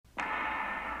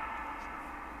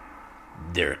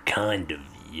They're kind of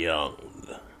young.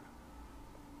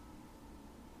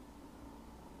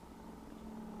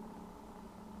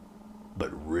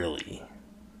 But really,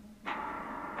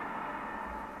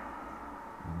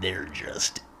 they're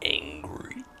just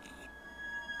angry.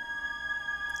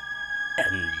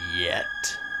 And yet,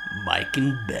 Mike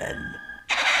and Ben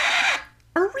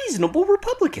are reasonable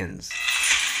Republicans.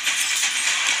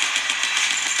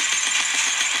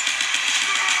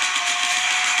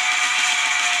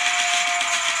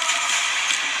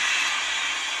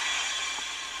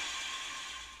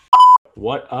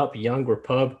 What up, young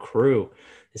Repub crew?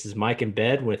 This is Mike and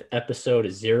Ben with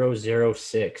episode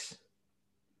 006.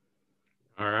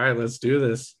 All right, let's do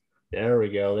this. There we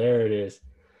go. There it is.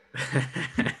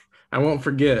 I won't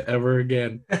forget ever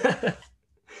again.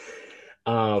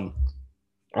 All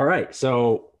right.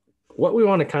 So what we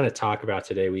want to kind of talk about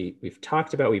today, we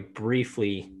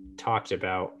briefly talked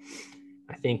about,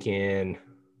 I think in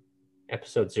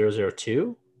episode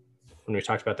 002, when we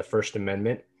talked about the First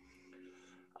Amendment,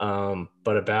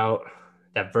 but about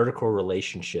that vertical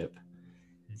relationship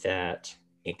that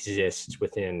exists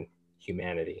within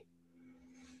humanity.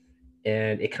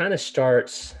 And it kind of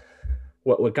starts,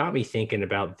 what got me thinking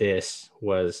about this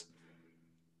was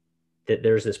that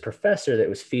there's this professor that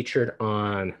was featured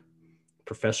on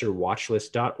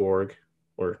professorwatchlist.org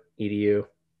or edu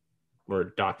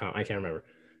or .com, I can't remember.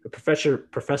 Professor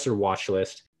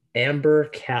Watchlist, Amber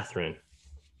Catherine.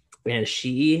 And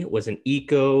she was an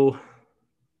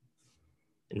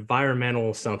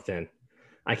environmental something.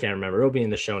 I can't remember. It'll be in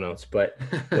the show notes. But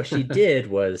what she did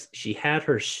was she had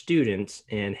her students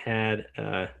and had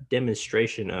a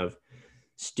demonstration of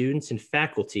students and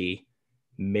faculty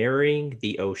marrying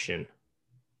the ocean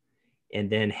and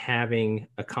then having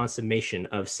a consummation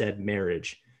of said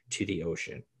marriage to the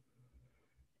ocean.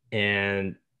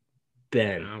 And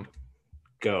Ben,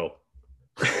 go.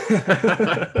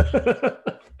 I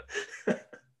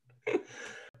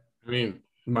mean,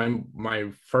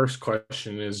 my first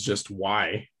question is just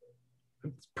why.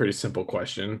 It's a pretty simple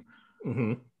question.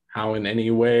 Mm-hmm. How in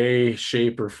any way,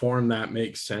 shape, or form that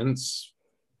makes sense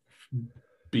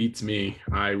beats me.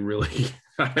 I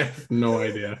have no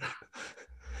idea.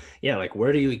 Yeah, like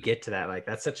where do you get to that? Like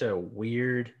that's such a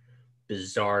weird,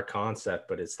 bizarre concept,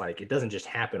 but it's like it doesn't just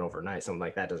happen overnight. Something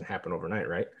like that doesn't happen overnight,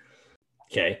 right?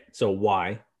 Okay, so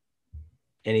why?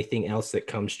 Anything else that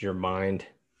comes to your mind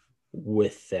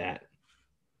with that?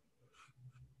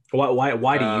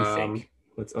 Why do you think?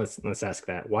 Let's ask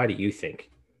that. Why do you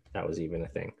think that was even a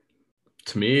thing?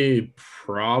 To me,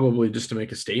 probably just to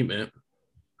make a statement.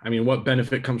 I mean, what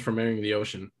benefit comes from marrying the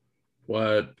ocean?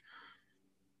 What,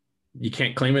 you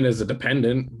can't claim it as a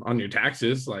dependent on your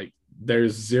taxes. Like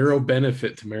there's zero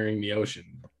benefit to marrying the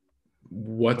ocean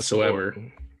whatsoever.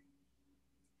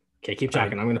 Okay, keep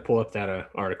talking. I'm going to pull up that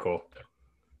article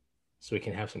so we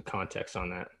can have some context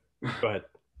on that. But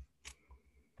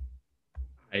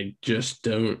I just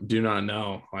do not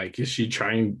know. Like, is she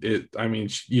trying it? I mean,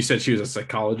 you said she was a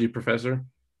psychology professor.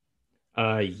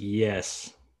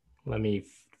 Yes. Let me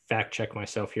fact check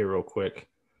myself here real quick.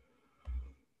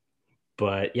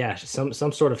 But yeah, some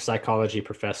sort of psychology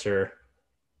professor.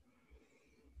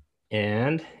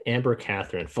 And Amber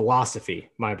Catherine,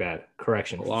 philosophy. My bad.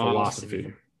 Correction.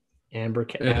 Philosophy.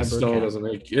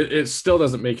 It still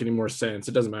doesn't make any more sense.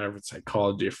 It doesn't matter if it's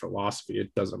psychology or philosophy.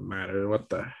 It doesn't matter. What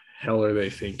the hell are they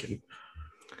thinking?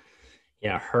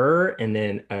 Yeah, her and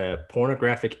then a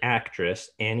pornographic actress,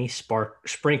 Annie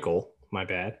Sprinkle. My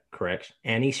bad. Correct.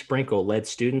 Annie Sprinkle led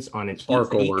students on an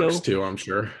Sparkle works too, I'm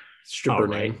sure. Stripper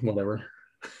name, right. Whatever.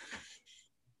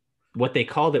 What they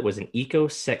called it was an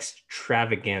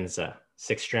eco-sextravaganza.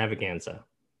 Sextravaganza.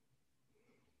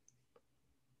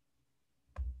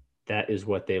 That is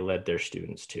what they led their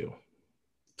students to.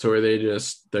 So are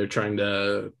they're trying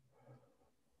to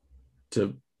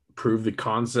prove the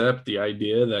concept, the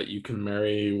idea that you can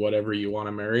marry whatever you want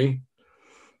to marry?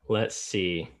 Let's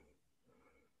see.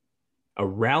 It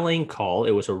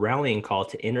was a rallying call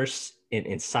to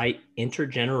incite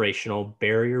intergenerational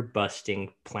barrier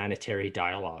busting planetary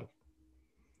dialogue.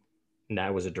 And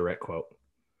that was a direct quote.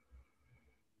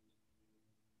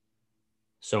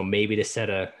 So maybe to set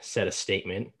a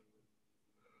statement.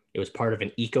 It was part of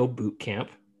an eco boot camp.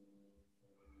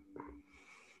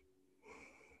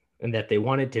 And that they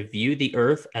wanted to view the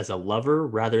earth as a lover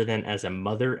rather than as a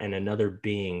mother and another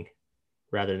being,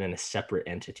 rather than a separate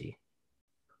entity.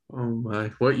 Oh my.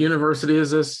 What university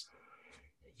is this?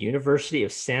 University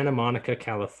of Santa Monica,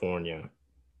 California.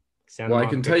 I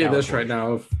can tell you this right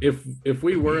now. If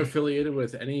we were affiliated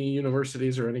with any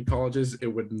universities or any colleges, it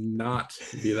would not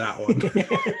be that one.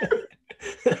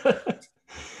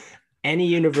 Any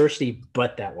university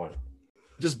but that one.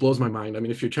 just blows my mind. I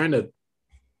mean, if you're trying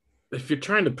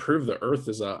to prove the earth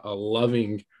is a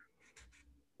loving,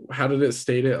 how did it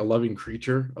state it? A loving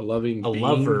creature, a loving A being.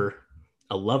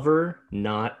 lover,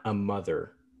 not a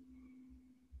mother.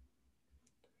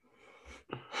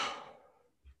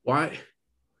 Why?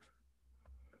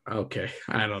 Okay,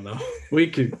 I don't know. We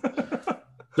could.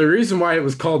 The reason why it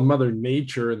was called Mother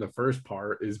Nature in the first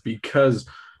part is because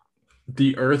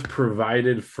the earth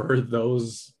provided for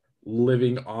those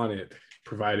living on it,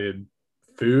 provided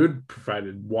food,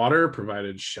 provided water,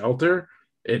 provided shelter.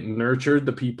 It nurtured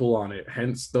the people on it,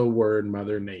 hence the word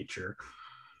Mother Nature.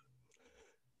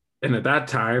 And at that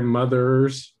time,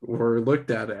 mothers were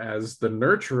looked at as the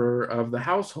nurturer of the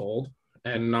household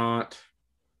and not,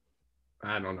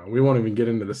 I don't know. We won't even get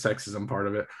into the sexism part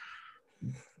of it.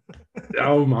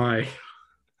 Oh my.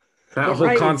 That But whole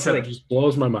right, it's concept like, just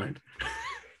blows my mind.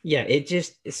 yeah, it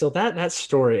just, so that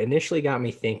story initially got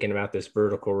me thinking about this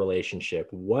vertical relationship.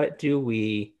 What do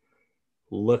we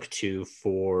look to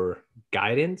for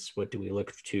guidance? What do we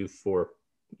look to for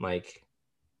like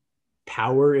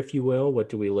power, if you will? What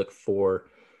do we look for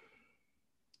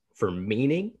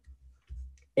meaning?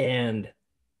 And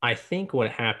I think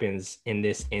what happens in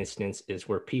this instance is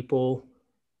where people,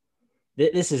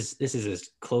 this is as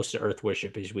close to earth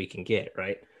worship as we can get,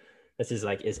 right? This is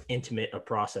like as intimate a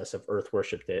process of earth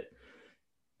worship that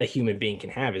a human being can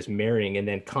have, is marrying and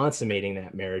then consummating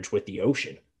that marriage with the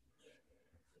ocean.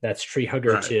 That's tree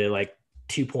hugger Right. to like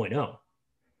 2.0.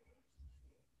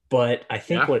 But I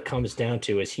think Yeah. what it comes down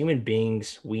to is human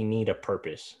beings, we need a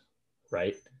purpose,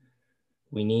 right?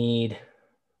 We need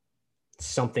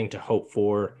something to hope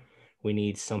for. We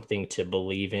need something to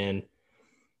believe in.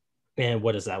 And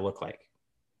what does that look like?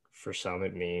 For some,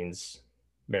 it means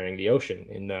marrying the ocean.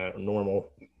 In the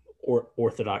normal or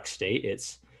orthodox state,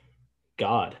 it's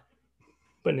God.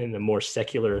 But in the more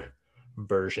secular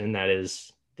version, that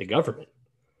is the government.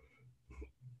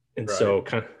 And Right. so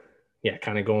kind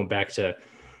of going back to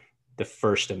the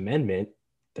First Amendment,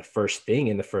 the first thing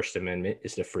in the First Amendment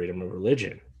is the freedom of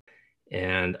religion.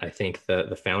 And I think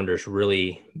the founders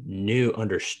really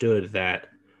understood that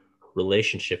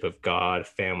relationship of God,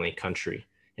 family, country,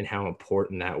 and how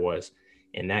important that was.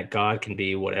 And that God can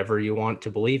be whatever you want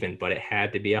to believe in, but it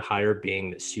had to be a higher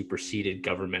being that superseded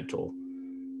governmental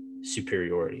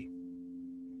superiority.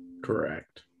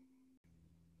 Correct.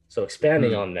 So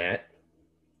expanding on that,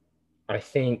 I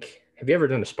think, have you ever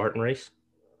done a Spartan race?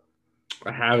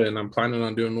 I haven't. I'm planning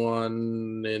on doing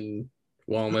one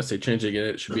unless they change it again,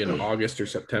 it should be in August or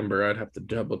September. I'd have to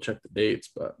double check the dates,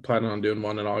 but planning on doing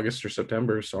one in August or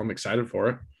September. So I'm excited for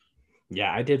it.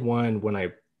 Yeah, I did one when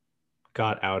I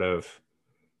got out of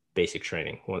basic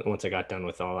training, once I got done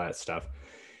with all that stuff,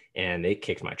 and they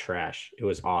kicked my trash. It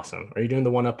was awesome. Are you doing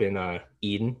the one up in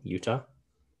Eden, Utah?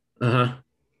 Uh-huh.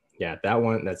 Yeah, that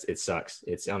one, it sucks.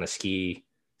 It's on a ski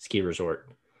resort.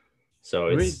 So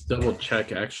Let me it's double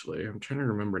check actually. I'm trying to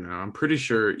remember now. I'm pretty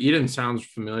sure Eden sounds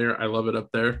familiar. I love it up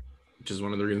there, which is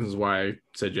one of the reasons why I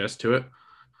said yes to it.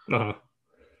 uh,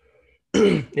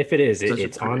 if it is, Such a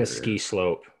it's on pretty a area. ski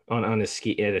slope, on a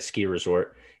ski at a ski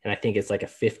resort, and I think it's like a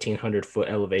 1,500 foot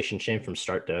elevation change from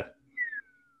start to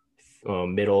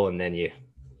middle, and then you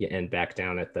end back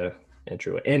down at the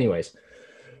entryway. Anyways,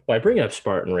 why I bring up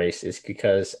Spartan race is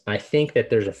because I think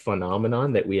that there's a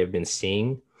phenomenon that we have been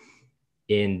seeing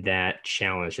in that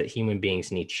challenge, that human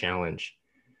beings need challenge,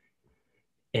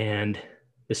 and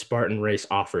the Spartan race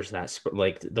offers that.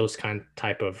 Like those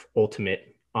type of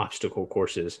ultimate obstacle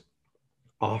courses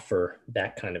offer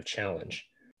that kind of challenge.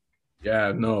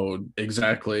 Yeah, no,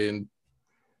 exactly. And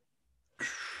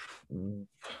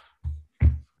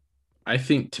I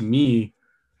think to me,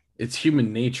 it's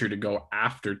human nature to go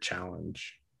after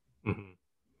challenge. Mm-hmm.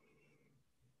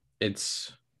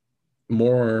 It's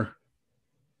more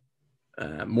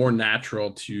more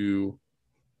natural to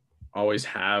always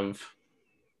have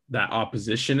that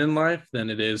opposition in life than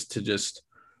it is to just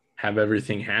have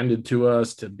everything handed to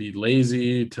us, to be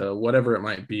lazy, to whatever it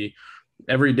might be.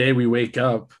 Every day we wake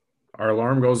up, our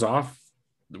alarm goes off.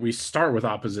 We start with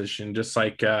opposition, just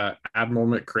like Admiral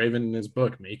McCraven in his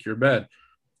book, Make Your Bed.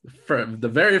 For the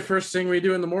very first thing we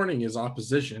do in the morning is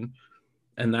opposition.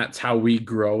 And that's how we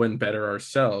grow and better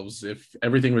ourselves. If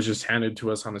everything was just handed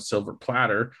to us on a silver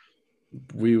platter,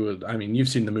 we would, I mean, you've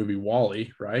seen the movie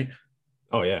Wall-E, right?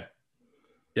 Oh yeah.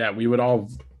 Yeah, we would all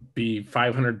be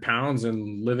 500 pounds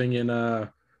and living in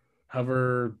a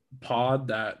hover pod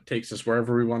that takes us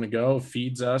wherever we want to go,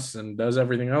 feeds us, and does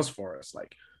everything else for us.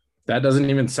 Like, that doesn't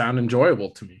even sound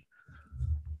enjoyable to me.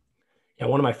 Yeah,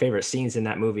 one of my favorite scenes in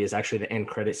that movie is actually the end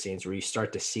credit scenes where you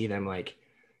start to see them like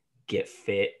get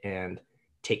fit and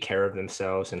take care of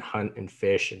themselves and hunt and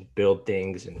fish and build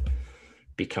things and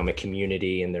become a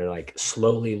community. And they're like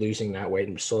slowly losing that weight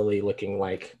and slowly looking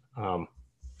like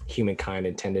humankind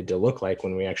intended to look like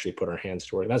when we actually put our hands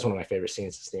to work. That's one of my favorite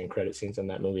scenes, is the end credit scenes in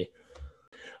that movie.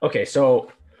 Okay,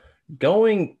 so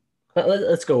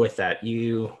let's go with that.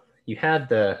 You had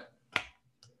the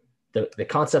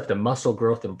concept of muscle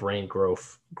growth and brain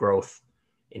growth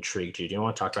intrigued you. Do you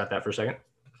want to talk about that for a second?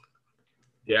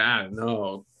 Yeah,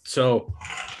 no. So,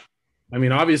 I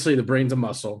mean, obviously the brain's a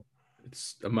muscle.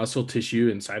 It's a muscle tissue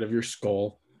inside of your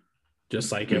skull,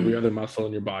 just like every other muscle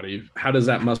in your body. How does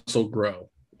that muscle grow?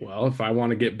 Well, if I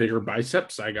want to get bigger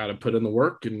biceps, I got to put in the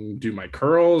work and do my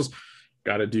curls,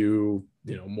 got to do,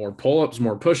 more pull-ups,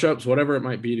 more push-ups, whatever it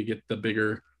might be to get the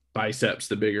bigger biceps,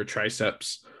 the bigger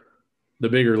triceps, the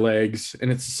bigger legs.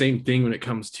 And it's the same thing when it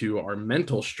comes to our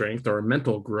mental strength, our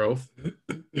mental growth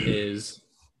is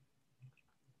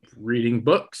reading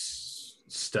books,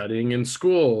 studying in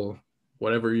school,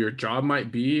 whatever your job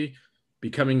might be,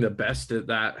 becoming the best at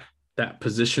that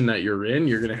position that you're in.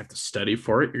 You're going to have to study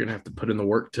for it. You're going to have to put in the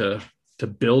work to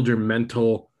build your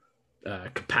mental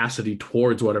capacity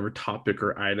towards whatever topic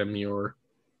or item you're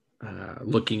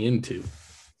looking into.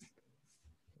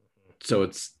 So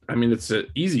it's an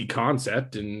easy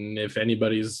concept. And if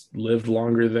anybody's lived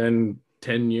longer than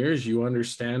 10 years, you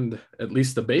understand at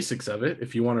least the basics of it.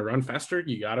 If you want to run faster,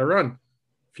 you got to run.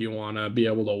 If you want to be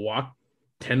able to walk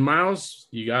 10 miles,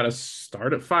 you got to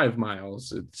start at 5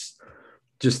 miles. It's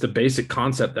just the basic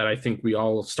concept that I think we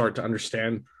all start to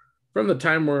understand from the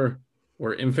time we're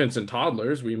infants and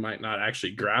toddlers. We might not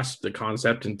actually grasp the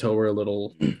concept until we're a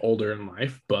little older in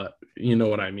life, but you know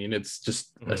what I mean? It's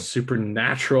just a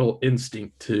supernatural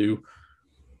instinct to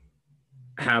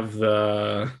have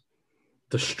the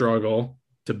struggle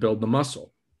to build the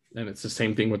muscle. And it's the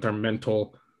same thing with our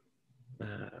mental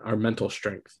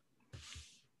strength.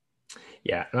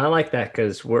 Yeah. And I like that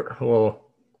because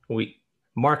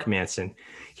Mark Manson,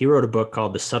 he wrote a book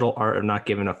called The Subtle Art of Not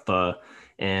Giving a Fuck.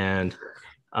 And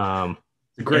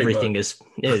everything book.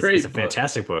 is a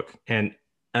fantastic book. And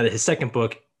his second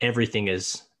book, everything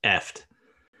is effed.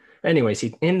 Anyways,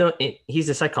 he's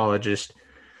a psychologist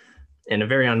and a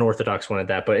very unorthodox one at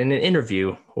that. But in an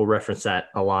interview, we'll reference that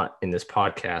a lot in this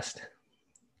podcast.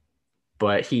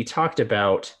 But he talked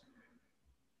about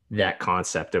that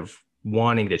concept of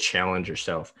wanting to challenge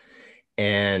yourself.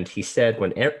 And he said,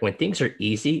 when things are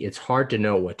easy, it's hard to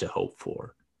know what to hope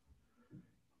for.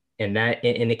 And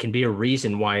it can be a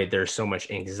reason why there's so much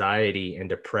anxiety and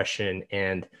depression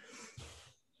and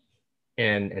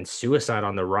suicide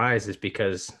on the rise, is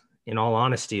because, in all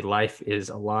honesty, life is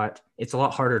it's a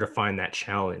lot harder to find that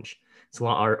challenge. It's a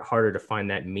lot harder to find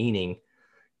that meaning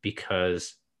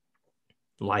because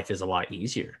life is a lot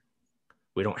easier.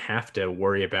 We don't have to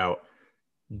worry about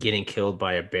getting killed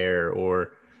by a bear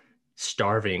or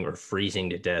starving or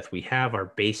freezing to death. We have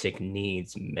our basic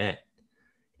needs met.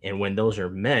 And when those are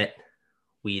met,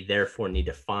 we therefore need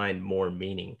to find more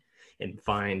meaning and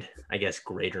find, I guess,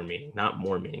 greater meaning, not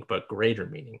more meaning, but greater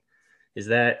meaning.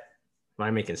 Am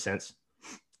I making sense?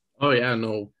 Oh yeah,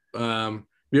 no.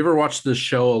 You ever watched the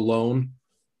show Alone?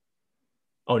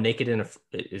 Oh,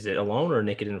 is it Alone or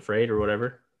Naked and Afraid or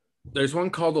whatever? There's one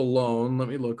called Alone. Let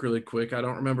me look really quick. I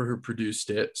don't remember who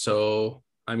produced it. So,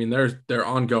 I mean, they're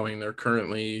ongoing. They're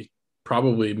currently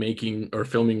probably making or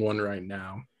filming one right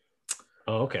now.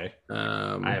 Oh, okay.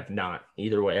 I have not.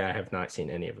 Either way, I have not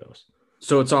seen any of those.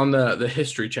 So it's on the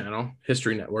History Channel,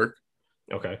 History Network.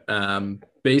 Okay.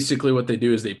 Basically what they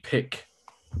do is they pick,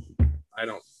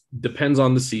 depends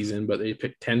on the season, but they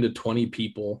pick 10 to 20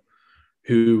 people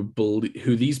who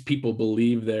these people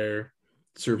believe they're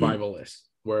survivalists,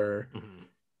 where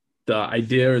the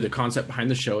idea or the concept behind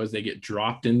the show is they get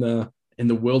dropped in the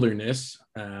wilderness.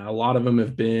 A lot of them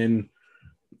have been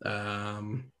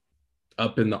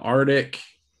up in the Arctic,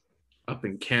 up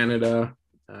in Canada.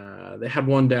 They had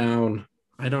one down,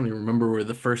 I don't even remember where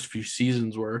the first few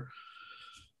seasons were.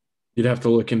 You'd have to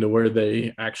look into where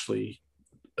they actually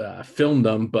filmed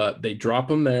them, but they drop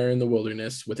them there in the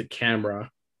wilderness with a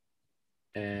camera,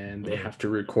 and they have to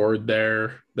record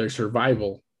their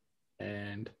survival.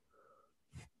 And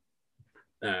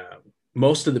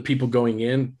most of the people going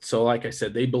in, so like I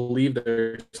said, they believe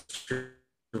they're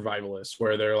survivalists,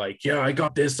 where they're like, yeah, I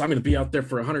got this, I'm going to be out there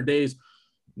for 100 days.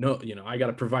 No, I got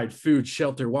to provide food,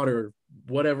 shelter, water,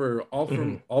 whatever,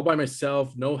 all by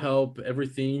myself, no help.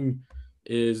 Everything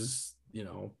is,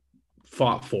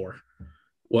 fought for.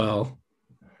 Well,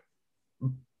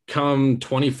 come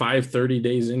 25, 30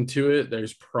 days into it,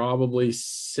 there's probably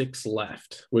 6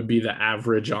 left, would be the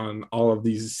average on all of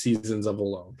these seasons of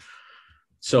Alone.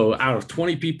 So out of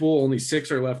 20 people, only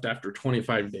 6 are left after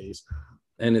 25 days.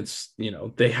 And it's,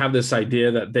 they have this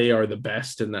idea that they are the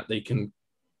best and that they can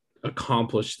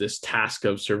accomplish this task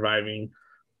of surviving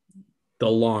the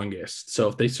longest. So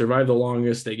if they survive the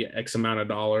longest, they get X amount of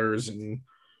dollars, and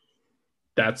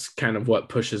that's kind of what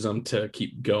pushes them to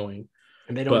keep going.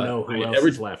 And they don't know who else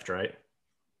is left, right?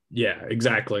 Yeah,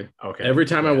 exactly. Okay. Every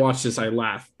time I watch this, I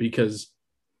laugh because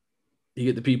you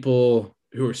get the people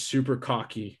who are super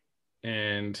cocky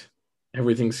and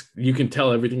you can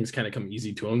tell everything's kind of come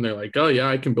easy to them. They're like, oh yeah,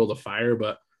 I can build a fire.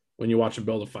 But when you watch them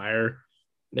build a fire,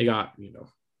 they got,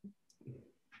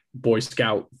 Boy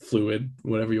Scout fluid,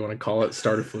 whatever you want to call it,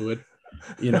 starter fluid,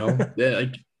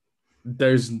 like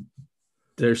there's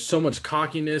so much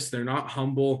cockiness. They're not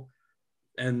humble.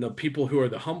 And the people who are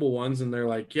the humble ones, and they're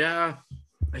like, yeah,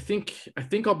 I think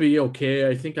I'll be okay.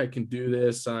 I think I can do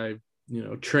this. I,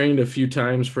 trained a few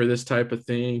times for this type of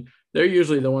thing. They're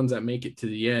usually the ones that make it to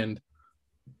the end,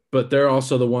 but they're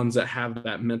also the ones that have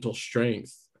that mental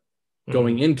strength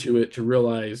going into it to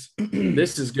realize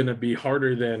this is going to be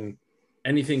harder than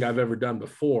anything I've ever done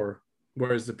before.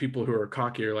 Whereas the people who are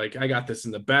cocky are like, I got this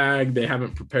in the bag. They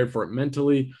haven't prepared for it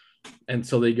mentally. And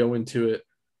so they go into it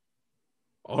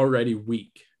already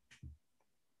weak.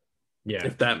 Yeah.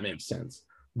 If that makes sense.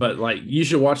 But like, you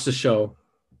should watch the show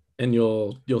and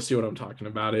you'll see what I'm talking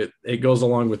about. It goes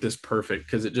along with this perfect,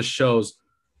 because it just shows,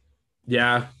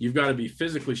 yeah, you've got to be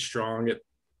physically strong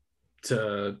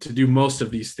to do most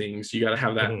of these things. You got to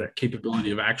have that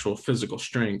capability of actual physical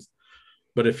strength.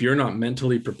 But if you're not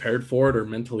mentally prepared for it or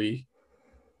mentally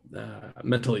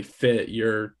fit,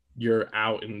 you're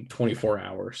out in 24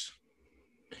 hours.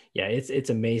 Yeah, it's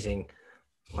amazing.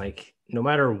 Like, no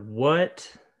matter what,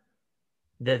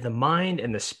 the mind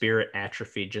and the spirit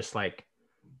atrophy, just like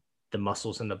the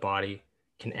muscles in the body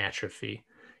can atrophy.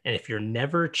 And if you're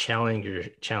never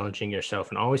challenging yourself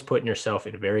and always putting yourself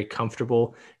in very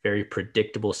comfortable, very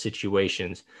predictable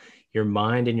situations, your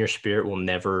mind and your spirit will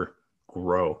never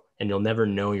grow, and you'll never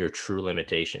know your true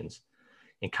limitations.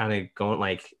 And kind of going,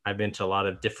 like, I've been to a lot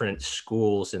of different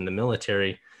schools in the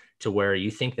military to where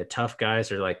you think the tough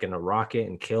guys are like going to rock it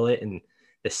and kill it. And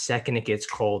the second it gets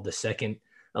cold, the second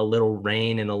a little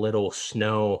rain and a little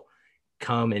snow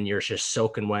come and you're just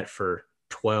soaking wet for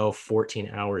 12,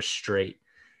 14 hours straight,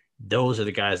 those are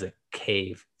the guys that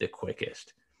cave the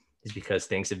quickest, is because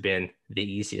things have been the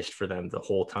easiest for them the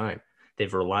whole time.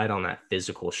 They've relied on that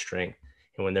physical strength.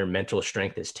 And when their mental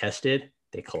strength is tested,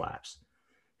 they collapse.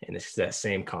 And it's that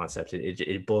same concept.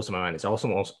 It blows my mind. It's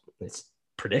also it's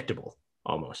predictable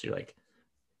almost. You're like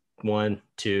 1,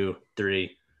 2,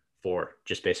 3, 4,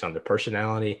 just based on their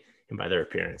personality and by their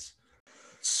appearance.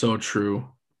 So true.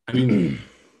 I mean,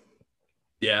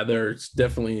 yeah, there's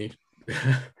definitely,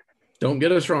 don't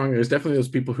get us wrong, there's definitely those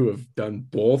people who have done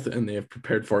both and they have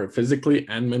prepared for it physically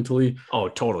and mentally. Oh,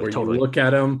 totally. You look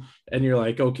at them and you're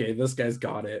like, okay, this guy's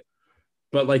got it.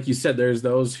 But like you said, there's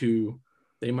those who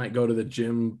they might go to the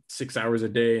gym 6 hours a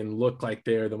day and look like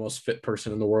they're the most fit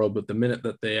person in the world. But the minute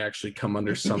that they actually come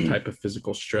under some type of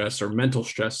physical stress or mental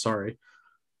stress,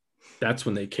 that's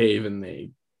when they cave and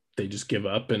they just give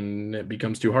up and it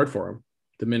becomes too hard for them.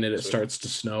 The minute it starts to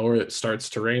snow or it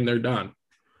starts to rain, they're done.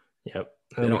 Yep.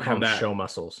 They don't have that show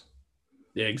muscles.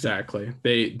 Yeah, exactly.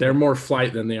 They're more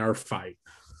flight than they are fight.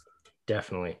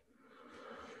 Definitely.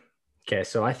 Okay,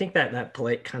 so I think that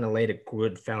kind of laid a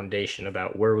good foundation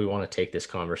about where we want to take this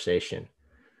conversation,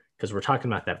 because we're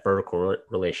talking about that vertical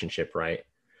relationship, right?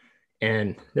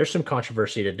 And there's some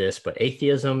controversy to this, but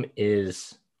atheism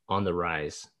is on the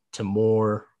rise to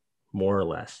more or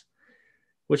less,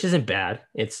 which isn't bad.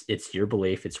 It's your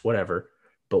belief, it's whatever.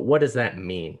 But what does that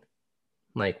mean?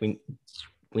 Like, we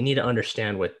need to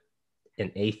understand what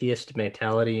an atheist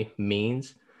mentality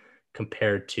means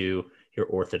compared to your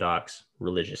orthodox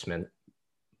religious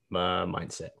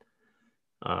mindset.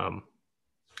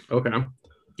 Okay.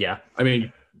 Yeah. I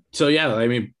mean,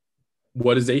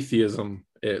 what is atheism?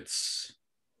 It's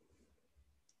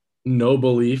no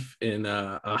belief in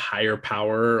a higher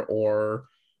power or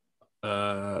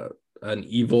an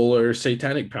evil or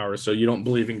satanic power. So you don't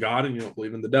believe in God and you don't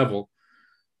believe in the devil.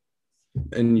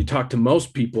 And you talk to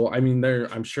most people, I mean,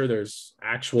 I'm sure there's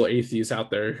actual atheists out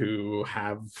there who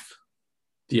have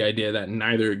the idea that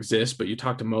neither exists, but you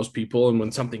talk to most people, and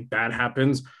when something bad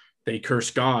happens, they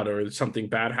curse God, or something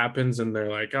bad happens and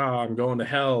they're like, oh, I'm going to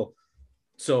hell.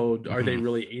 So are they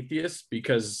really atheists?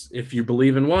 Because if you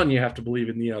believe in one, you have to believe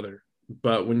in the other.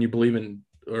 But when you believe in,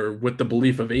 or with the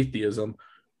belief of atheism,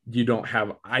 you don't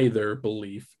have either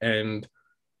belief. And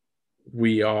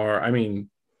I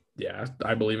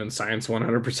believe in science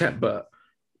 100%, but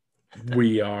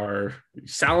we are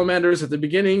salamanders at the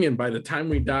beginning, and by the time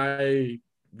we die,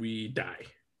 we die.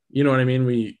 You know what I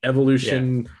mean?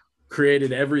 Evolution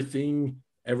created everything.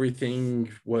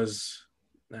 Everything was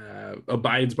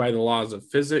abides by the laws of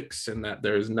physics, and that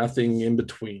there's nothing in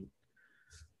between.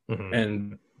 Mhm.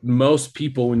 And most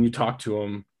people, when you talk to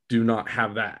them, do not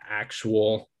have that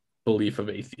actual belief of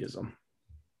atheism.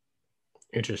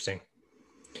 Interesting.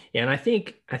 Yeah, and I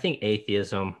think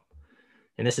atheism,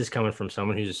 and this is coming from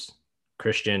someone who's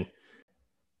Christian.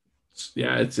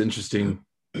 Yeah, it's interesting.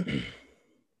 I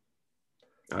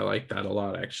like that a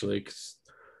lot, actually. 'Cause,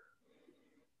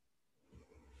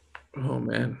 oh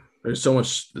man, there's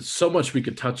so much we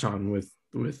could touch on with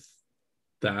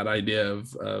that idea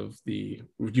of the,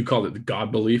 you called it the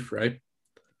God belief, right?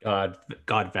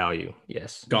 God value.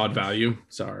 Yes. God value.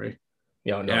 Sorry.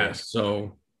 Yeah, no, Yeah. yeah.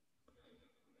 So,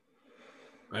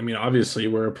 I mean, obviously,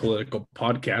 we're a political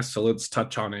podcast, so let's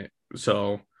touch on it.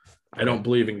 So, I don't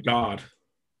believe in God,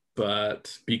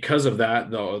 but because of that,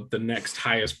 though, the next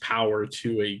highest power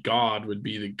to a God would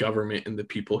be the government and the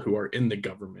people who are in the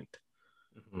government.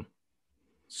 Mhm.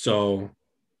 So,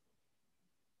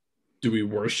 do we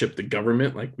worship the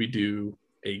government like we do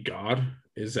a God?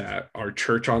 Is that our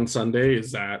church on Sunday?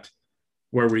 Is that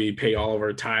where we pay all of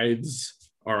our tithes,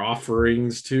 our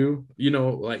offerings to? You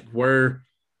know, like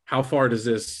how far does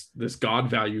this God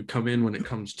value come in when it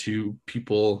comes to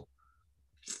people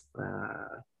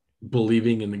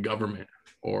believing in the government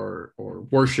or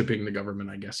worshiping the government?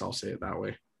 I guess I'll say it that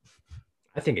way.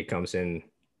 I think it comes in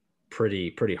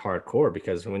pretty hardcore,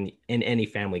 because when in any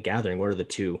family gathering, what are the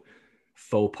two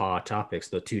faux pas topics,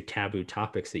 the two taboo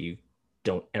topics that you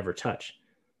don't ever touch?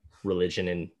 Religion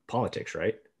and politics,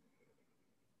 right?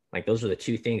 Like those are the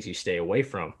two things you stay away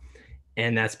from.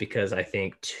 And that's because I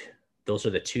think those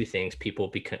are the two things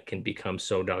people can become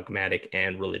so dogmatic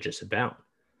and religious about.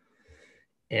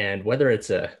 And whether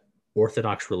it's a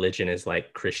orthodox religion is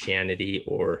like Christianity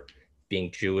or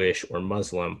being Jewish or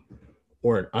Muslim,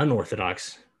 or an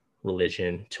unorthodox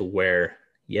religion to where,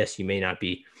 yes, you may not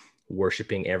be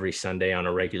worshiping every Sunday on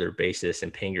a regular basis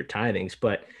and paying your tithings,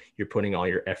 but you're putting all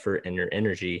your effort and your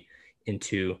energy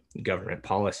into government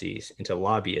policies, into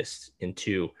lobbyists,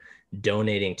 into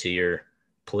donating to your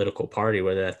political party,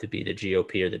 whether that to be the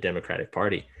GOP or the Democratic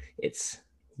Party. It's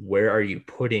where are you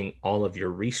putting all of your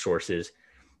resources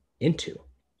into?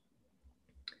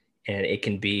 And it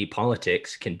can be,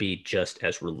 politics can be just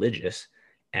as religious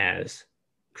as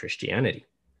Christianity.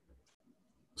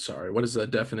 Sorry, what is the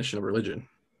definition of religion?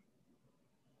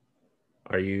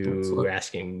 Are you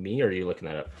asking me, or are you looking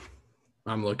that up?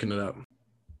 I'm looking it up.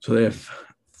 So they have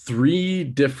 3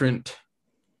 different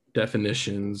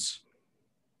definitions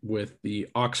with the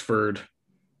Oxford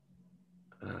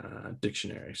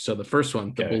dictionary. So the first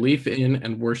one, the belief in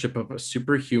and worship of a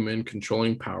superhuman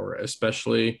controlling power,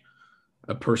 especially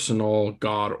a personal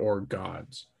god or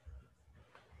gods.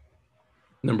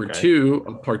 Number 2,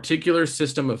 a particular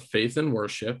system of faith and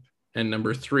worship. And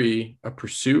number 3, a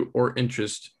pursuit or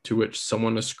interest to which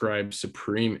someone ascribes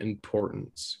supreme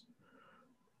importance.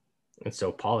 And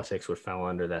so politics would fall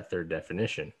under that third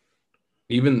definition.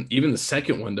 Even the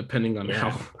second one, depending on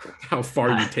how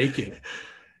far you take it.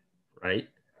 Right.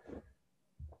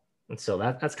 And so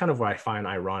that's kind of what I find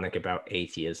ironic about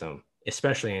atheism,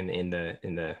 especially in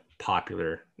the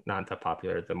popular, not the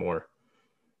popular, the more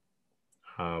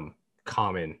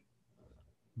common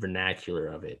vernacular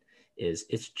of it, is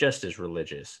it's just as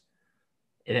religious.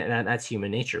 And that's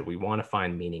human nature. We want to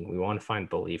find meaning. We want to find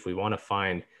belief. We want to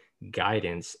find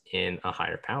guidance in a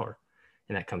higher power.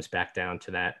 And that comes back down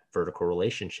to that vertical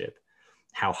relationship.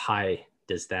 How high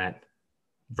does that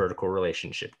vertical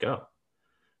relationship go?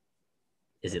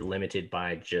 Is it limited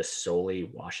by just solely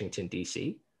Washington,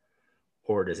 D.C.?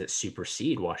 Or does it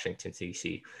supersede Washington,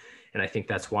 D.C.? And I think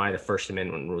that's why the First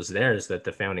Amendment was there, is that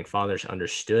the founding fathers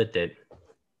understood that,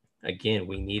 again,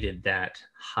 we needed that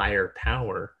higher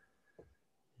power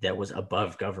that was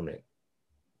above government,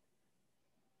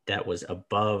 that was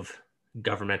above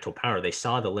governmental power. They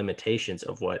saw the limitations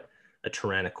of what a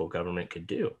tyrannical government could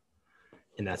do.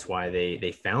 And that's why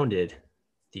they founded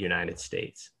the United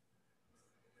States.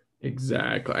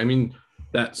 Exactly. I mean,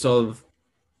 that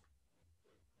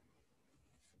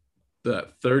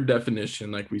third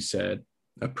definition, like we said,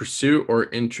 a pursuit or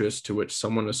interest to which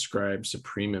someone ascribes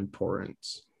supreme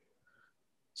importance.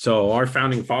 So our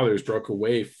founding fathers broke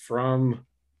away from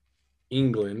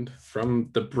England, from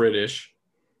the British,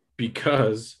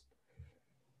 because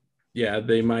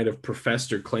they might have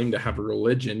professed or claimed to have a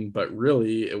religion, but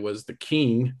really it was the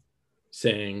king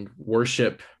saying,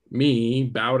 worship me,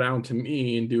 bow down to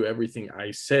me, and do everything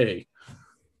I say.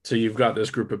 So you've got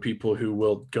this group of people who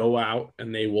will go out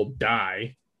and they will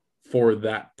die for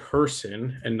that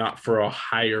person and not for a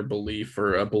higher belief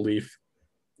or a belief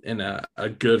in a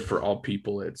good for all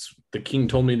people. It's the king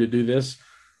told me to do this.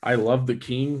 I love the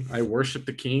king. I worship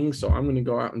the king. So I'm going to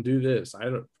go out and do this. I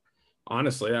don't,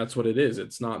 honestly, that's what it is.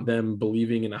 It's not them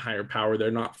believing in a higher power.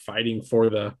 They're not fighting for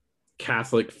the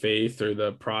Catholic faith or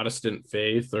the Protestant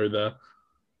faith or the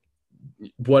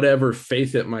whatever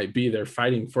faith it might be. They're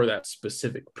fighting for that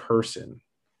specific person.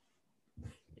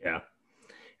 Yeah.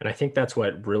 And I think that's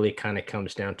what really kind of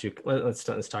comes down to. Let's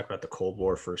talk about the Cold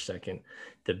War for a second.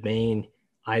 The main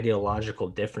ideological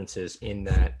differences in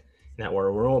that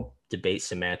we're all debate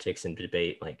semantics and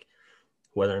debate like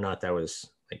whether or not that was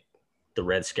like the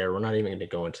Red Scare. We're not even going to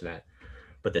go into that.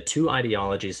 But the two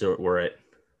ideologies that were at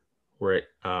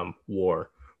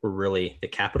war were really the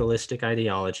capitalistic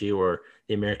ideology or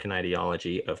the American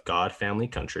ideology of God, family,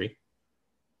 country,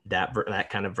 that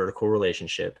kind of vertical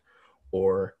relationship,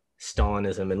 or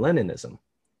Stalinism and Leninism,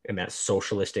 and that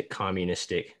socialistic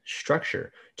communistic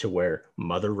structure to where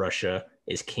Mother Russia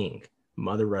is king.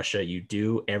 Mother Russia, you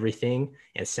do everything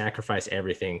and sacrifice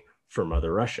everything for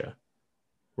Mother Russia.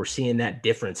 We're seeing that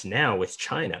difference now with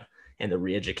China and the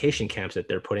re-education camps that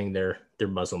they're putting their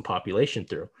Muslim population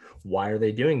through. Why are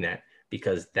they doing that?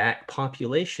 Because that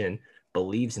population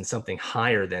believes in something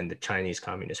higher than the Chinese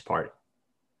Communist Party.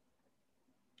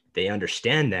 They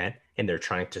understand that, and they're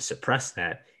trying to suppress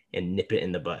that and nip it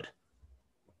in the bud.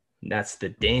 And that's the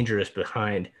dangerous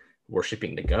behind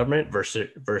worshiping the government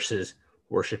versus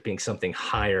worshiping something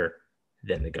higher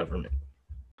than the government.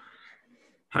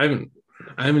 I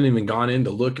haven't even gone in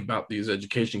to look about these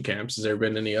education camps. Has there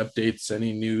been any updates,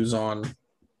 any news on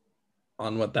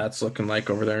what that's looking like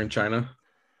over there in China?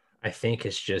 I think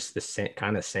it's just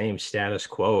the same status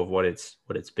quo of what it's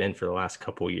been for the last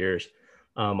couple of years.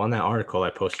 On that article I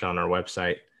posted on our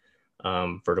website,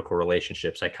 Vertical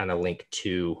Relationships, I kind of link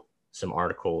to some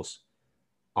articles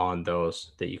on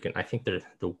those that you can. I think they're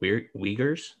the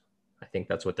Uyghurs. I think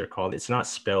that's what they're called. It's not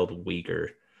spelled Uyghur,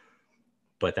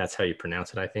 but that's how you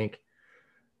pronounce it, I think.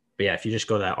 But yeah, if you just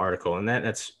go to that article, and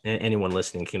that's anyone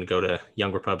listening can go to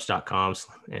youngrepubs.com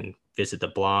and visit the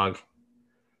blog,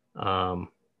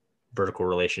 Vertical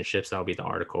Relationships. That'll be the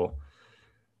article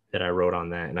that I wrote on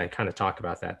that, and I kind of talk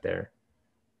about that there.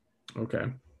 Okay.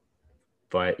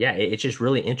 But yeah, it's just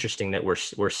really interesting that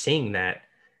we're seeing that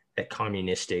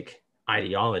communistic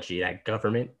ideology, that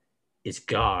government is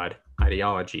God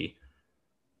ideology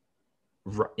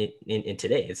in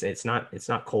today. It's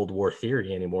not Cold War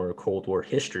theory anymore, or Cold War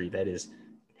history that is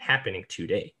happening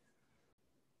today.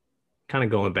 Kind of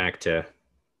going back to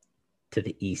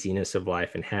the easiness of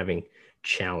life and having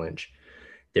challenge.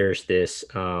 There's this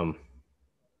term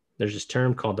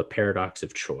called the paradox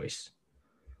of choice.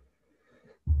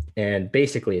 And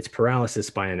basically it's paralysis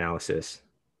by analysis.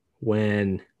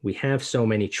 When we have so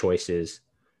many choices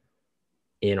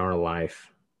in our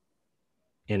life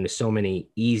and so many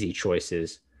easy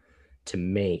choices to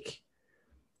make,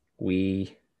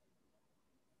 we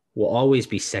will always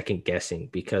be second guessing,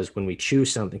 because when we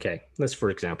choose something, okay, let's, for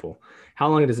example, how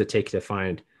long does it take to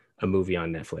find a movie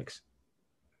on Netflix?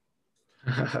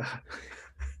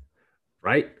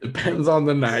 Right? Depends on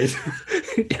the night.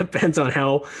 It depends on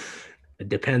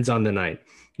the night.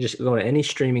 You just go to any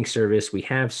streaming service. We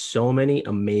have so many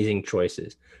amazing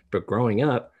choices. But growing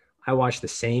up, I watched the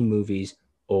same movies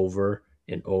over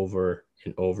and over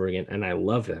and over again, and I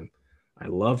love them. I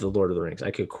love the Lord of the Rings.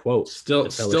 I could quote Still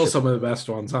some of the best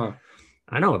ones, huh?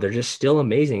 I know, they're just still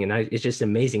amazing, and it's just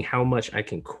amazing how much I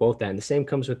can quote that. And the same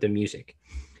comes with the music.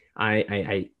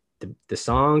 The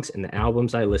songs and the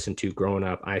albums I listened to growing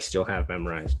up, I still have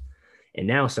memorized. And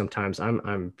now sometimes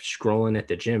I'm scrolling at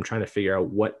the gym trying to figure out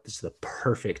what is the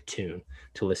perfect tune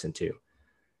to listen to.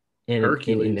 And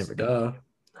Hercules, it never duh.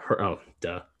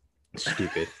 Duh.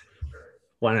 Stupid.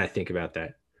 Why didn't I think about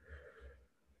that?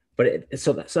 But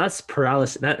so that's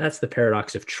paralysis. That's the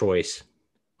paradox of choice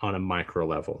on a micro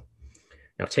level.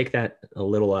 Now take that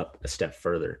a step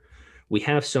further. We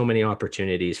have so many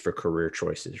opportunities for career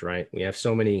choices, right? We have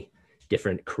so many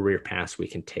different career paths we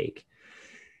can take.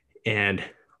 And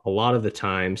a lot of the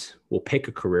times we'll pick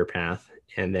a career path,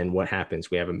 and then what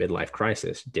happens? We have a midlife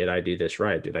crisis. Did I do this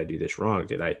right? Did I do this wrong?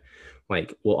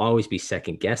 We'll always be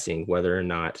second guessing whether or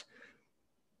not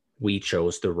we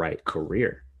chose the right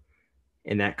career.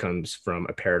 And that comes from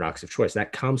a paradox of choice.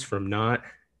 That comes from not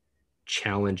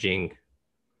challenging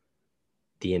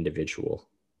the individual.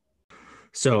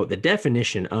 So the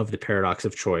definition of the paradox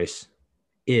of choice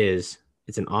is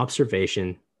it's an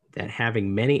observation that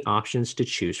having many options to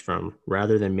choose from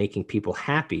rather than making people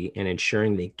happy and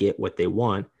ensuring they get what they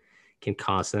want can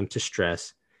cause them to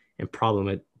stress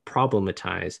and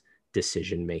problematize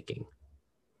decision making.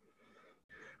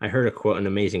 I heard a quote, an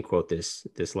amazing quote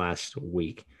this last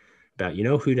week about, you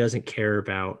know who doesn't care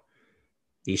about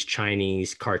these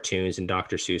Chinese cartoons and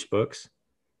Dr. Seuss books?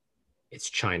 It's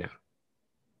China.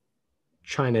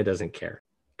 China doesn't care.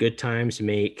 Good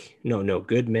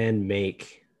men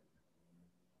make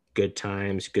good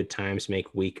times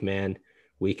make weak men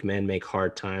make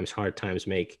hard times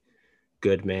make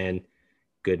good men,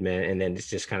 and then it's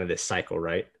just kind of this cycle,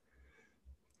 right?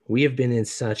 We have been in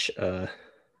such a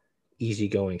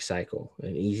easygoing cycle,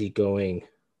 an easygoing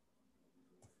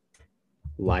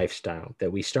lifestyle,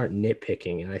 that we start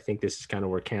nitpicking. And I think this is kind of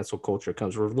where cancel culture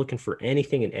comes. We're looking for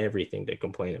anything and everything to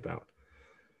complain about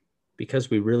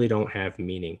because we really don't have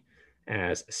meaning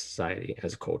as a society,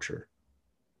 as a culture.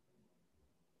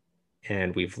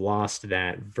 And we've lost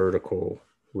that vertical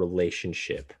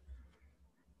relationship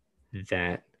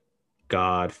that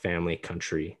God, family,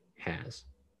 country has.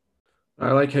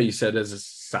 I like how you said, as a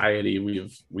society,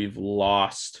 we've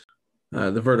lost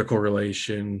the vertical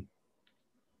relation,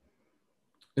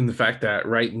 in the fact that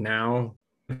right now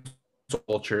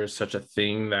culture is such a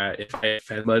thing that if I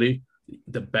offend somebody,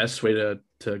 the best way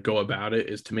to go about it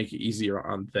is to make it easier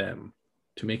on them,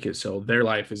 to make it so their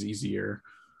life is easier.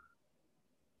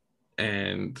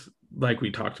 And like we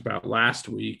talked about last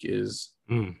week, is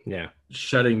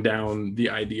shutting down the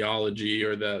ideology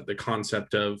or the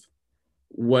concept of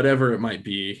whatever it might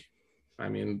be. I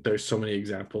mean, there's so many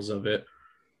examples of it,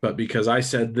 but because I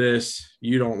said this,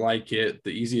 you don't like it,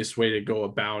 the easiest way to go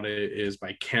about it is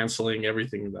by canceling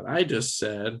everything that I just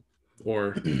said,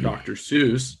 or Dr.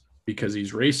 Seuss, because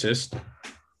he's racist.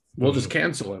 We'll just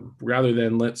cancel him rather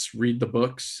than let's read the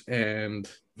books and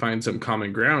find some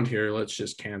common ground here. Let's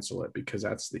just cancel it because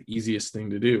that's the easiest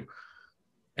thing to do.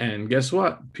 And guess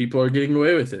what? People are getting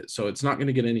away with it. So it's not going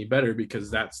to get any better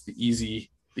because that's the easy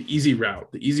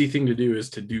route. The easy thing to do is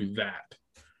to do that.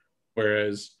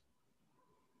 Whereas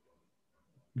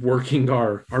working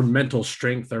our mental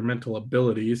strength, our mental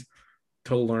abilities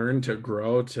to learn, to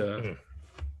grow, to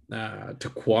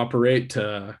cooperate,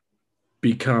 to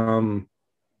become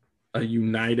a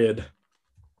united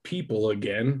people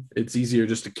again, it's easier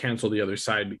just to cancel the other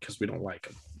side because we don't like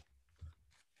them.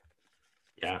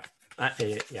 Yeah,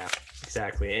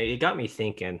 exactly. It got me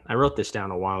thinking. I wrote this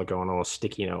down a while ago on a little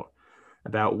sticky note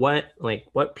about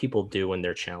what people do when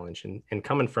they're challenged, and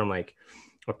coming from like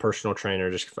a personal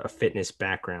trainer, just a fitness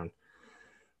background,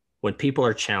 when people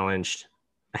are challenged,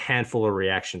 a handful of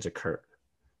reactions occur,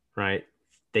 right?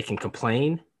 They can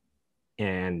complain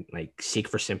and like seek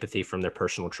for sympathy from their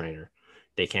personal trainer.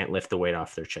 They can't lift the weight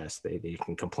off their chest. They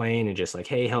can complain and just like,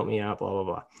 hey, help me out, blah, blah,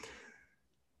 blah.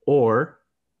 Or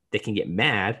they can get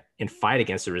mad and fight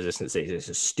against the resistance. Say, this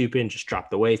is stupid, just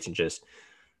drop the weights and just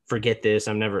forget this.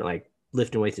 I'm never like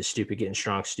lifting weights is stupid, getting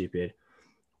strong, stupid.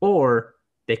 Or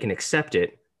they can accept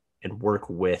it and work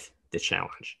with the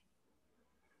challenge.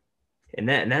 And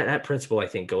that principle, I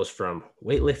think, goes from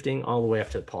weightlifting all the way up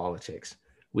to politics.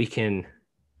 We can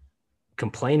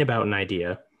complain about an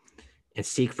idea and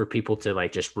seek for people to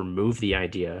like just remove the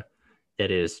idea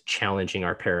that is challenging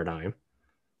our paradigm.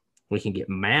 We can get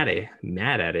mad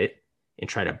at it and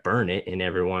try to burn it in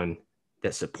everyone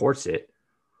that supports it,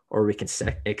 or we can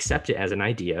accept it as an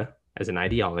idea, as an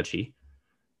ideology,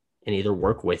 and either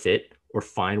work with it or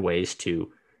find ways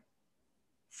to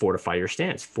fortify your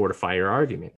stance, fortify your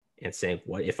argument, and saying,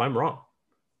 what if I'm wrong?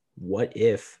 What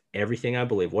if everything I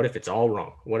believe, what if it's all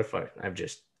wrong? What if I'm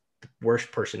just the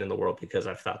worst person in the world because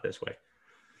I've thought this way?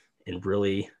 And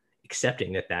really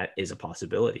accepting that is a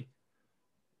possibility.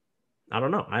 I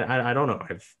don't know. I don't know.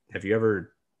 Have you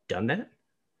ever done that?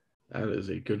 That is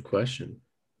a good question.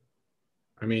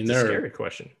 I mean, it's a scary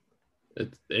question.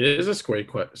 It is a scary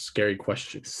question. Scary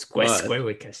question. A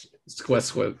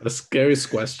scary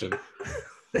question.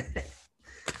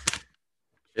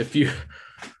 If you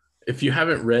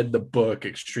haven't read the book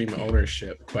Extreme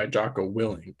Ownership by Jocko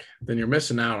Willink, then you're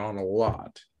missing out on a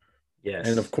lot. Yes.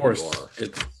 And of course,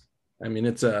 it's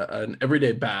an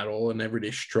everyday battle, an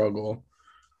everyday struggle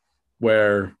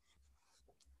where,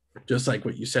 just like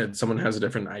what you said, someone has a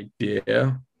different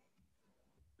idea.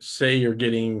 Say you're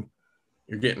getting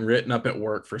written up at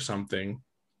work for something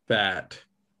that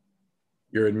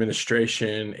your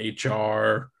administration,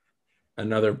 HR,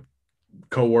 another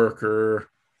coworker,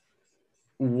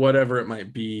 whatever it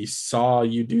might be, saw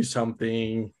you do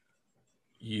something,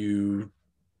 you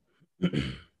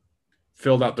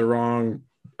filled out the wrong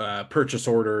purchase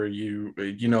order, you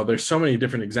know, there's so many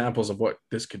different examples of what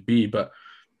this could be, but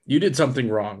you did something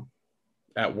wrong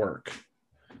at work.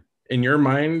 In your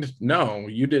mind, no,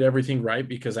 you did everything right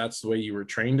because that's the way you were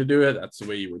trained to do it. That's the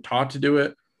way you were taught to do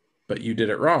it. but you did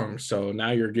it wrong. So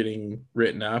now you're getting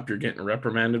written up, you're getting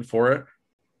reprimanded for it.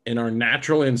 In our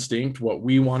natural instinct, what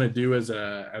we want to do as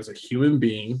a human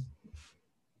being.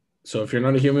 So if you're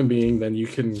not a human being, then you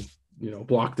can,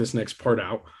 block this next part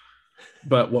out.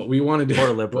 But what we want to do,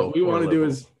 what we want to do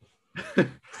is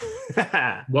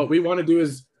what we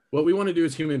want to do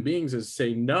as human beings is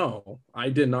say, no, I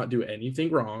did not do anything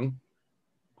wrong.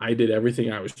 I did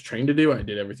everything I was trained to do. I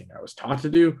did everything I was taught to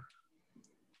do.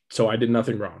 So I did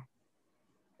nothing wrong.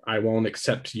 I won't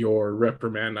accept your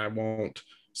reprimand. I won't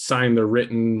sign the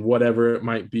written whatever it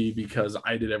might be because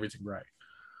I did everything right.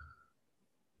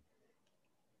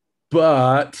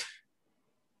 But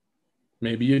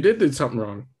maybe you did do something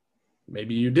wrong.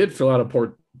 Maybe you did fill out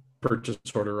a purchase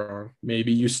order wrong.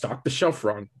 Maybe you stocked the shelf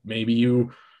wrong. Maybe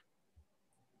you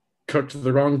cooked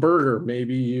the wrong burger.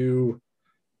 Maybe you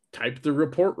typed the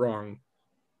report wrong.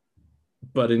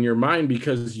 But in your mind,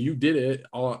 because you did it,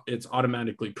 it's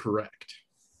automatically correct.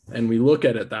 And we look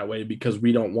at it that way because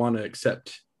we don't want to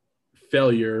accept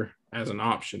failure as an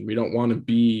option. We don't want to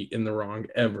be in the wrong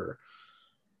ever.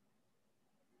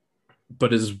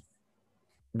 But as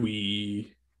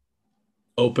we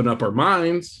open up our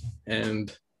minds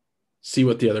and see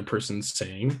what the other person's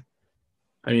saying,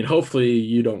 I mean, hopefully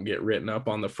you don't get written up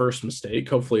on the first mistake.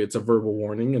 Hopefully it's a verbal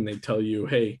warning and they tell you,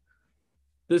 hey,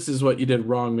 this is what you did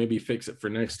wrong. Maybe fix it for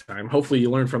next time. Hopefully you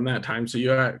learn from that time. So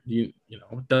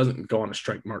it doesn't go on a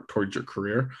strike mark towards your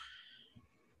career.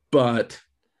 But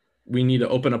we need to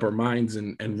open up our minds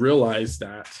and realize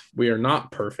that we are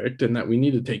not perfect and that we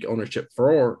need to take ownership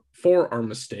for our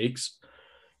mistakes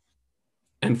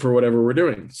and for whatever we're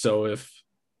doing. So if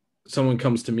someone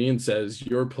comes to me and says,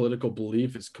 your political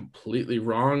belief is completely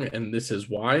wrong and this is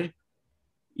why,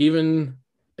 even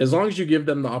as long as you give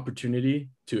them the opportunity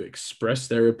to express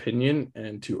their opinion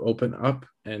and to open up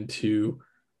and to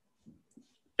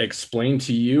explain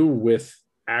to you with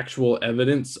actual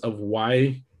evidence of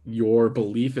why your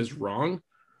belief is wrong,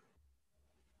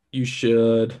 you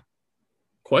should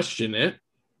question it.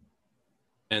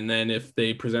 And then if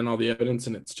they present all the evidence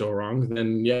and it's still wrong,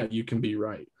 then yeah, you can be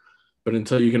right. But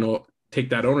until you can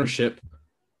take that ownership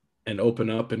and open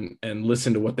up and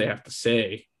listen to what they have to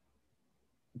say,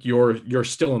 you're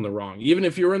still in the wrong, even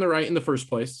if you're in the right in the first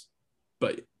place.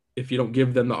 But if you don't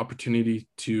give them the opportunity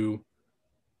to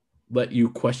let you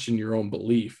question your own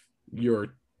belief,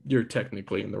 you're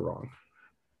technically in the wrong.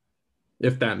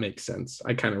 If that makes sense.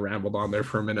 I kind of rambled on there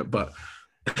for a minute, but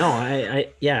no,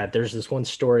 yeah, there's this one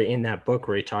story in that book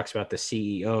where he talks about the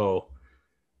CEO.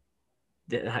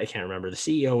 I can't remember. The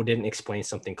CEO didn't explain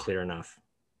something clear enough,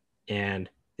 and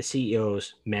the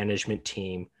CEO's management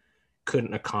team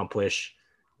couldn't accomplish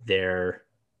their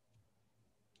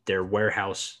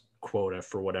warehouse quota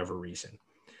for whatever reason.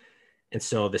 And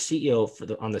so the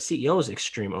CEO on the CEO's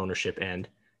extreme ownership end,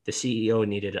 the CEO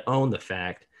needed to own the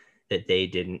fact that they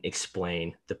didn't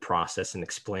explain the process and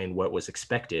explain what was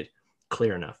expected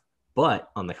clear enough.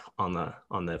 But on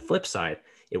the flip side,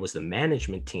 it was the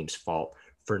management team's fault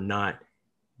for not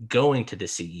going to the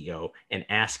CEO and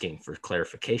asking for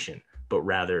clarification, but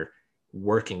rather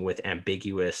working with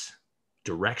ambiguous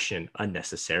direction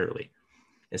unnecessarily.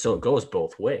 And so it goes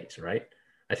both ways, right?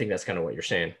 I think that's kind of what you're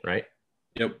saying, right?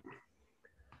 Yep.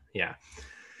 Yeah.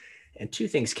 And two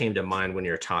things came to mind when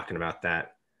you were talking about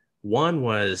that. One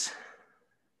was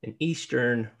an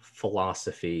Eastern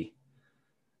philosophy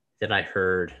that I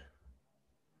heard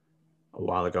a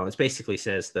while ago. It basically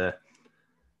says the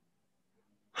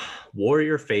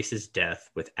warrior faces death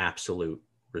with absolute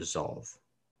resolve.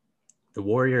 The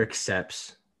warrior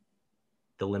accepts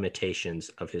the limitations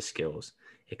of his skills,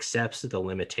 accepts the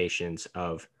limitations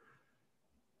of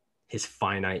his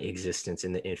finite existence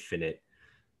in the infinite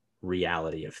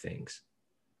reality of things.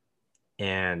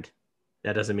 And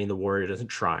that doesn't mean the warrior doesn't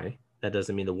try. That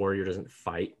doesn't mean the warrior doesn't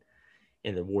fight,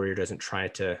 and the warrior doesn't try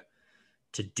to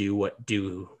do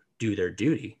their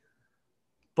duty.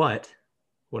 But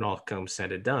when all comes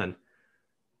said and done,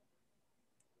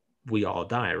 we all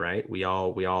die, right? We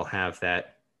all have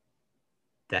that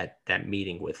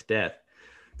meeting with death.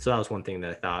 So that was one thing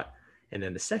that I thought. And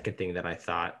then the second thing that I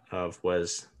thought of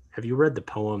was, have you read the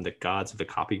poem "The Gods of the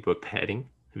Copybook Heading"?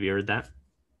 Have you heard that?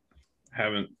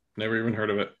 Haven't. Never even heard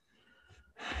of it.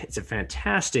 It's a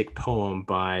fantastic poem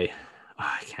by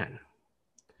I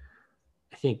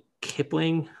think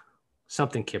Kipling.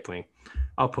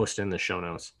 I'll post it in the show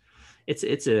notes.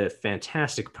 It's a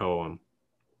fantastic poem.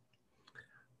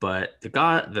 But the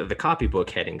copybook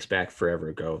headings back forever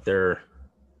ago,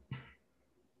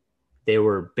 they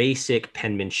were basic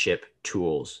penmanship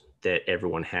tools that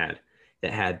everyone had,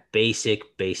 that had basic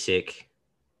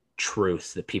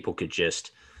truths that people could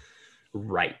just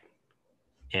write.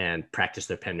 and practice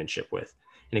their penmanship with.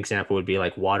 An example would be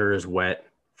like water is wet,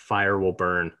 fire will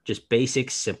burn, just basic,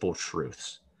 simple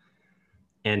truths.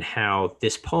 And how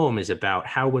this poem is about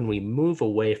how when we move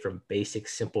away from basic,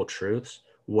 simple truths,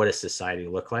 what does society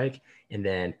look like? And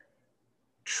then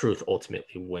truth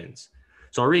ultimately wins.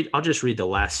 So I'll just read the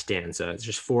last stanza. It's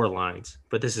just 4 lines,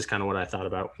 but this is kind of what I thought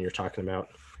about when you're talking about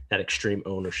that extreme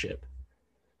ownership.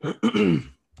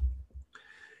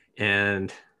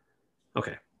 And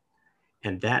okay.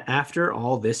 And that after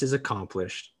all this is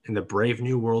accomplished and the brave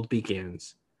new world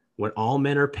begins, when all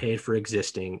men are paid for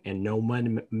existing and no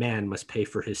man must pay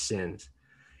for his sins,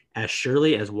 as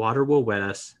surely as water will wet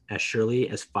us, as surely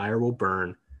as fire will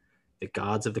burn, the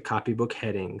gods of the copybook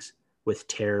headings with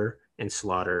terror and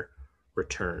slaughter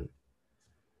return.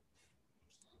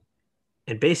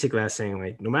 And basically that's saying,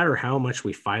 like, no matter how much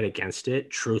we fight against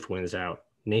it, truth wins out.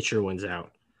 Nature wins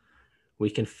out. We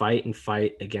can fight and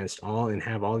fight against all and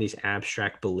have all these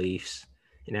abstract beliefs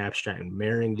and abstract and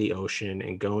marrying the ocean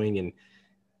and going and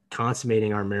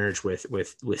consummating our marriage with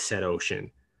said ocean.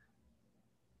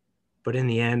 But in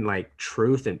the end, like,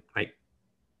 truth and like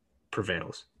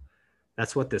prevails.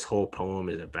 That's what this whole poem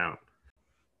is about.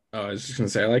 Oh, I was just gonna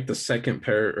say, I like the second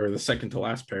the second to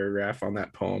last paragraph on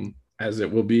that poem. As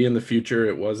it will be in the future,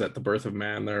 it was at the birth of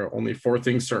man. There are only 4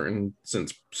 things certain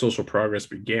since social progress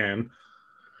began: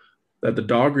 that the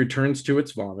dog returns to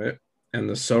its vomit, and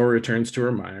the sower returns to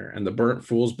her mire, and the burnt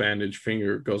fool's bandaged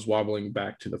finger goes wobbling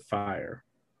back to the fire.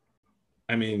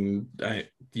 I mean,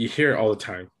 you hear it all the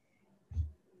time.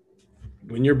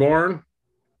 When you're born,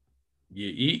 you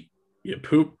eat, you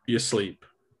poop, you sleep.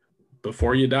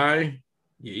 Before you die,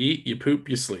 you eat, you poop,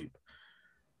 you sleep.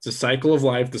 It's a cycle of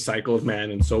life, the cycle of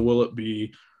man, and so will it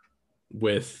be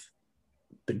with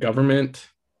the government,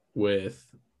 with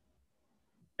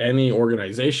any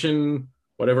organization,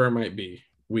 whatever it might be.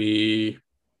 We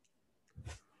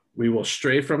will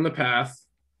stray from the path,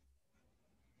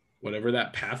 whatever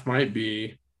that path might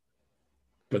be,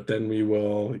 but then we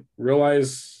will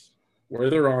realize where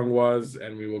the wrong was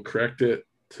and we will correct it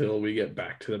till we get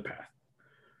back to the path.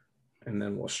 And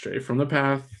then we'll stray from the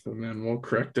path and then we'll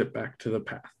correct it back to the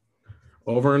path.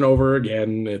 Over and over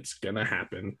again, it's going to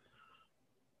happen.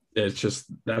 It's just,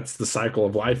 that's the cycle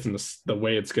of life and the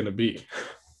way it's going to be.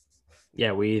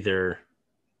 Yeah, we either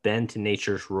bend to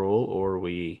nature's rule or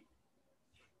we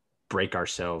break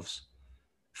ourselves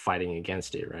fighting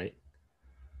against it, right?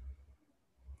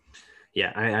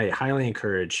 Yeah, I highly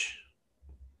encourage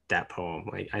that poem.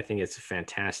 Like, I think it's a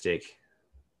fantastic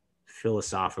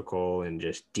philosophical and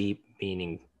just deep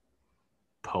meaning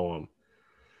poem.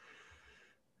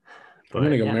 But I'm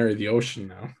going to go marry the ocean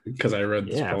now because I read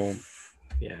this poem.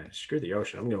 Yeah, screw the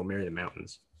ocean. I'm going to marry the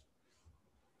mountains.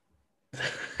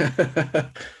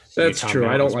 That's true.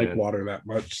 I don't like water that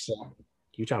much. So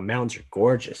Utah mountains are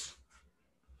gorgeous.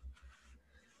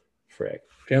 Frick.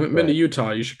 If you haven't been to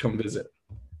Utah, you should come visit.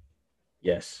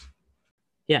 Yes.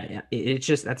 Yeah. It's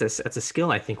just that's a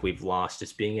skill I think we've lost,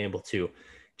 is being able to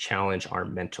challenge our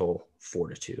mental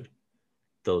fortitude,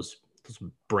 those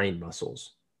brain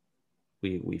muscles.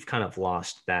 We've kind of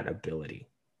lost that ability,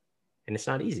 and it's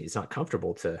not easy. It's not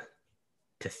comfortable to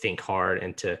think hard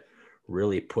and to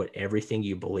really put everything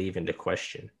you believe into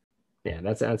question. Yeah,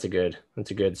 that's a good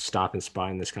stop and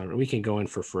spot in this conversation. We can go in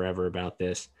for forever about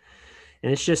this,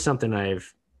 and it's just something I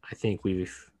think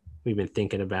we've been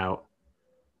thinking about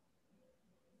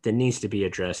that needs to be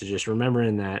addressed. Is just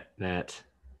remembering that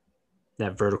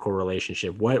vertical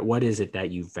relationship. What is it that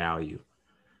you value?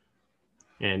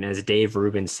 And as Dave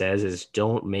Rubin says, is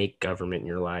don't make government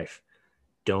your life.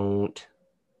 Don't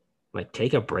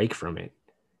take a break from it.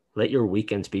 Let your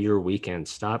weekends be your weekends.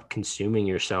 Stop consuming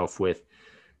yourself with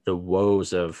the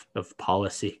woes of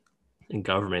policy and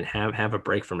government. Have a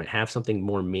break from it. Have something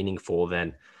more meaningful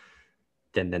than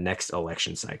the next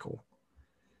election cycle.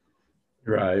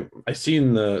 Right. I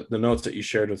seen the notes that you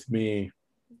shared with me.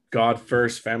 God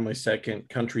first, family second,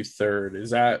 country third. Is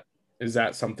that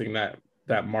something that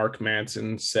Mark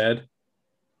Manson said?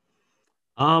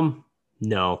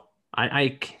 No,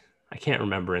 I can't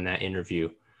remember in that interview.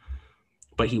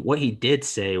 But what he did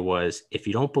say was, if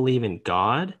you don't believe in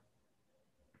God,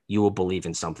 you will believe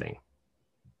in something.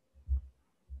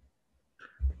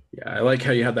 Yeah, I like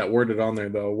how you had that worded on there,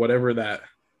 though. Whatever that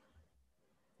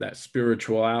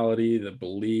spirituality, the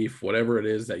belief, whatever it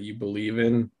is that you believe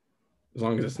in, as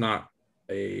long as it's not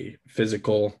a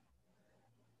physical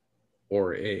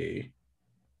or a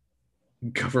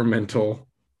governmental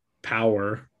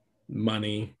power,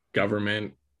 money,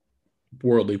 government,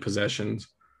 worldly possessions,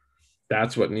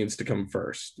 that's what needs to come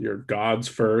first. Your God's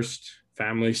first,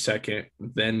 family second,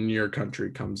 then your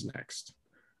country comes next.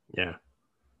 Yeah.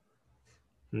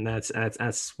 And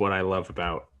that's what I love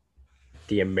about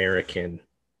the American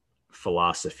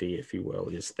philosophy, if you will,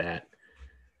 is that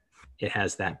it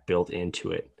has that built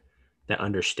into it, that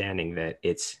understanding that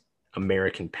its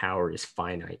American power is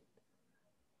finite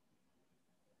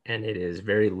and it is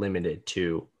very limited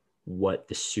to what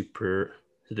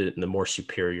the more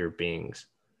superior beings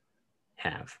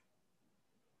have.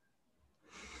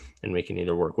 And we can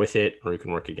either work with it or we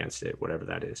can work against it, whatever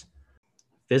that is.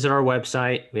 Visit our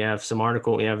website. We have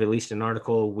we have at least an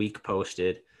article a week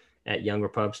posted at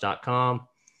youngrepubs.com.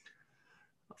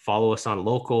 Follow us on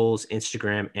Locals,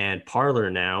 Instagram, and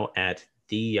Parler now at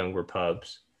The Young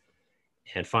Repubs.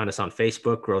 And find us on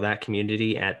Facebook, grow that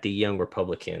community at The Young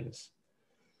Republicans.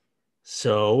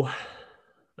 So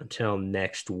until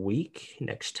next week,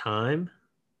 next time,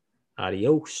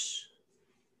 adios.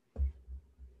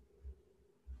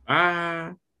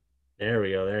 Ah. There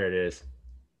we go. There it is.